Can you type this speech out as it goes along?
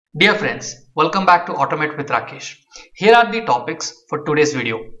Dear friends, welcome back to Automate with Rakesh. Here are the topics for today's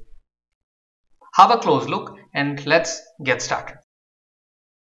video. Have a close look and let's get started.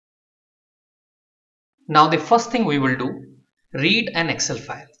 Now the first thing we will do, read an Excel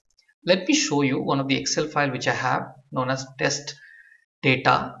file. Let me show you one of the Excel file which I have known as test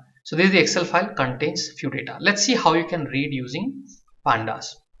data. So this is the Excel file, contains few data. Let's see how you can read using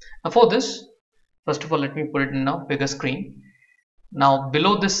Pandas. Now for this, first of all, let me put it in a bigger screen. Now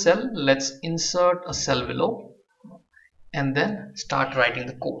below this cell, let's insert a cell below and then start writing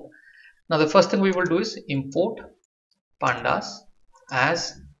the code. Now the first thing we will do is import pandas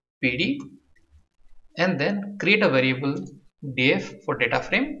as pd and then create a variable df for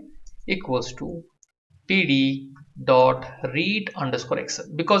DataFrame equals to pd dot read underscore excel.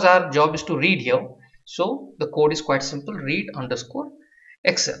 Because our job is to read here, so the code is quite simple, read underscore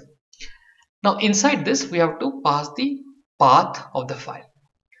excel. Now inside this we have to pass the path of the file.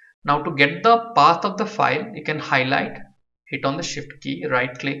 Now to get the path of the file, you can highlight, hit on the shift key,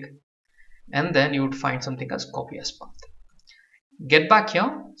 right click, and then you would find something as copy as path. Get back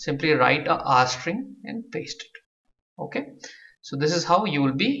here, simply write a R string and paste it. Okay, so this is how you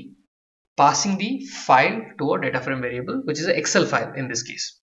will be passing the file to a DataFrame variable, which is an Excel file in this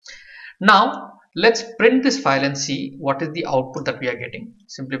case. Now let's print this file and see what is the output that we are getting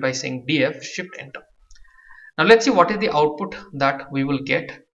simply by saying df shift enter. Now let's see what is the output that we will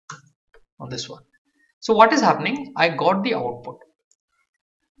get on this one. So what is happening? I got the output,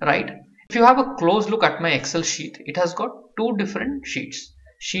 right? If you have a close look at my Excel sheet, it has got two different sheets,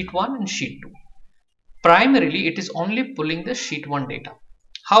 sheet 1 and sheet 2. Primarily it is only pulling the sheet 1 data.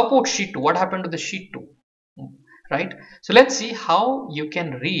 How about sheet 2? What happened to the sheet 2? Right? So let's see how you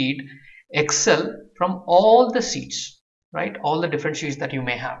can read Excel from all the sheets, right? All the different sheets that you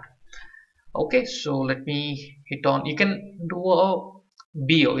may have. Okay, so let me hit on, you can do a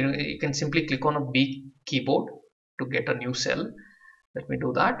B, you can simply click on a B keyboard to get a new cell. Let me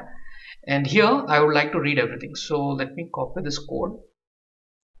do that. And here I would like to read everything. So let me copy this code.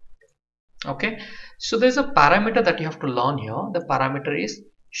 Okay, so there's a parameter that you have to learn here. The parameter is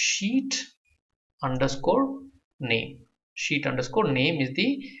sheet underscore name. Sheet underscore name is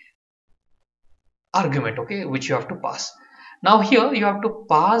the argument, okay, which you have to pass. Now here you have to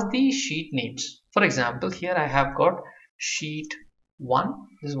pass the sheet names. For example, here I have got sheet 1,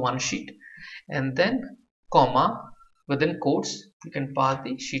 this is one sheet, and then comma within quotes you can pass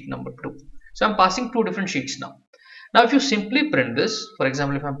the sheet number 2. So I'm passing two different sheets now. Now if you simply print this, for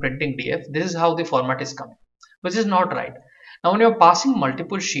example, if I'm printing df, this is how the format is coming, which is not right. Now when you're passing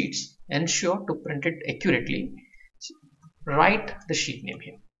multiple sheets, ensure to print it accurately. Write the sheet name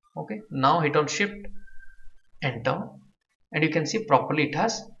here. Okay, now hit on shift enter and you can see properly it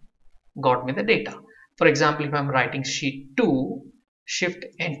has got me the data. For example, if I'm writing sheet 2, shift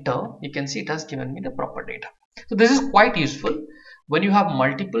enter, you can see it has given me the proper data. So this is quite useful when you have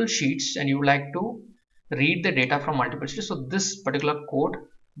multiple sheets and you would like to read the data from multiple sheets. So this particular code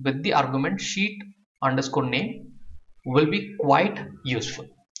with the argument sheet underscore name will be quite useful.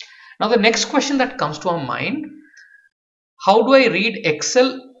 Now the next question that comes to our mind, how do I read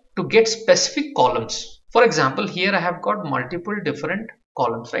Excel to get specific columns? For example, here I have got multiple different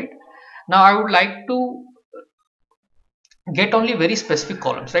columns, right? Now I would like to get only very specific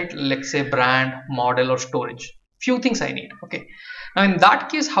columns, right? Let's say brand, model, or storage. Few things I need. Okay. Now in that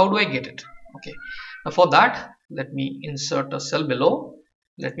case, how do I get it? Okay. Now for that, let me insert a cell below.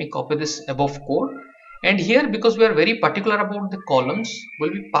 Let me copy this above code. And here, because we are very particular about the columns,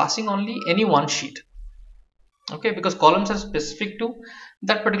 we'll be passing only any one sheet. Okay, because columns are specific to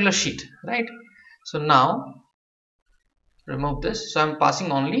that particular sheet, right? So now remove this. So I'm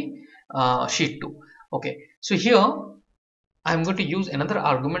passing only sheet 2. Okay, so here I'm going to use another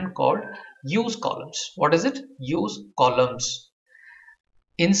argument called use columns. What is it? Use columns.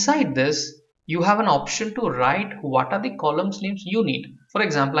 Inside this you have an option to write what are the columns names you need. For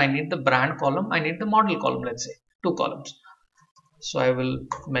example, I need the brand column, I need the model column, let's say 2 columns. So I will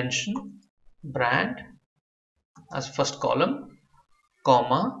mention brand as first column,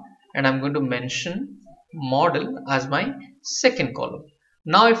 comma, and I'm going to mention model as my second column.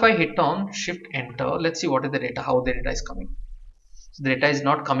 Now if I hit on shift enter, let's see what is the data, how the data is coming. So the data is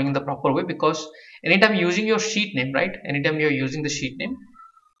not coming in the proper way because anytime using your sheet name, right, anytime you're using the sheet name,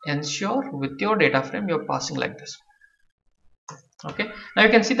 ensure with your data frame you're passing like this. Okay, now you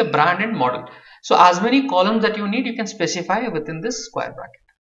can see the brand and model. So as many columns that you need, you can specify within this square bracket.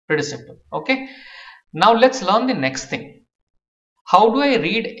 Pretty simple. Okay, now let's learn the next thing. How do I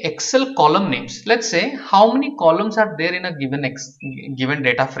read Excel column names? Let's say how many columns are there in a given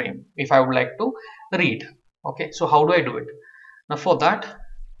data frame if I would like to read. Okay, so how do I do it? Now for that,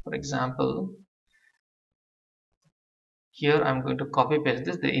 For example, here I'm going to copy paste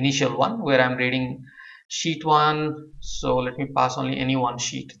this, the initial one where I'm reading sheet 1. So let me pass only any one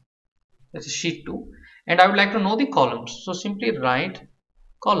sheet. That's sheet 2, and I would like to know the columns. So simply write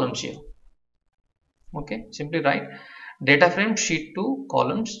columns here. Okay, simply write DataFrame sheet 2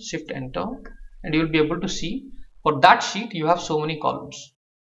 columns, shift enter, and you will be able to see for that sheet you have so many columns.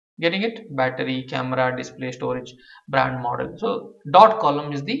 Getting it? Battery, camera, display, storage, brand, model. So dot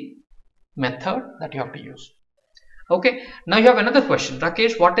column is the method that you have to use. Okay, now you have another question,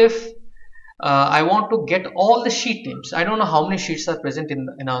 Rakesh. What if I want to get all the sheet names? I don't know how many sheets are present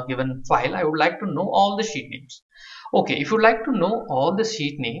in a given file. I would like to know all the sheet names. Okay, if you would like to know all the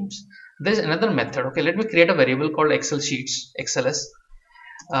sheet names, there's another method. Okay, let me create a variable called Excel sheets, XLS,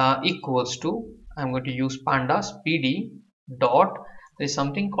 equals to, I'm going to use pandas pd dot, there's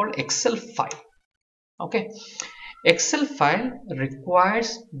something called Excel file. Okay, Excel file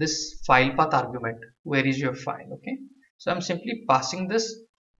requires this file path argument. Where is your file? Okay, so I'm simply passing this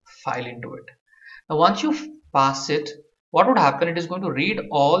file into it. Now once you pass it, what would happen? It is going to read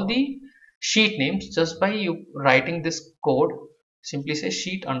all the sheet names just by you writing this code. Simply say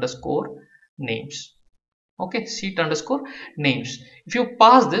sheet underscore names. Okay, sheet underscore names. If you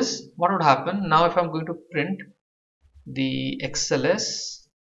pass this, what would happen? Now if I'm going to print the XLS,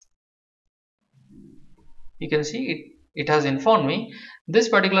 you can see it has informed me this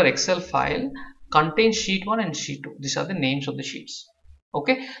particular Excel file contains sheet 1 and sheet 2. These are the names of the sheets.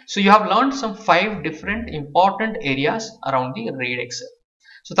 Okay, so you have learned some 5 different important areas around the Read Excel.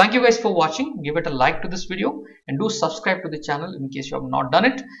 So thank you guys for watching. Give it a like to this video and do subscribe to the channel in case you have not done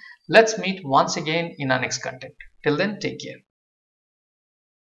it. Let's meet once again in our next content. Till then, take care.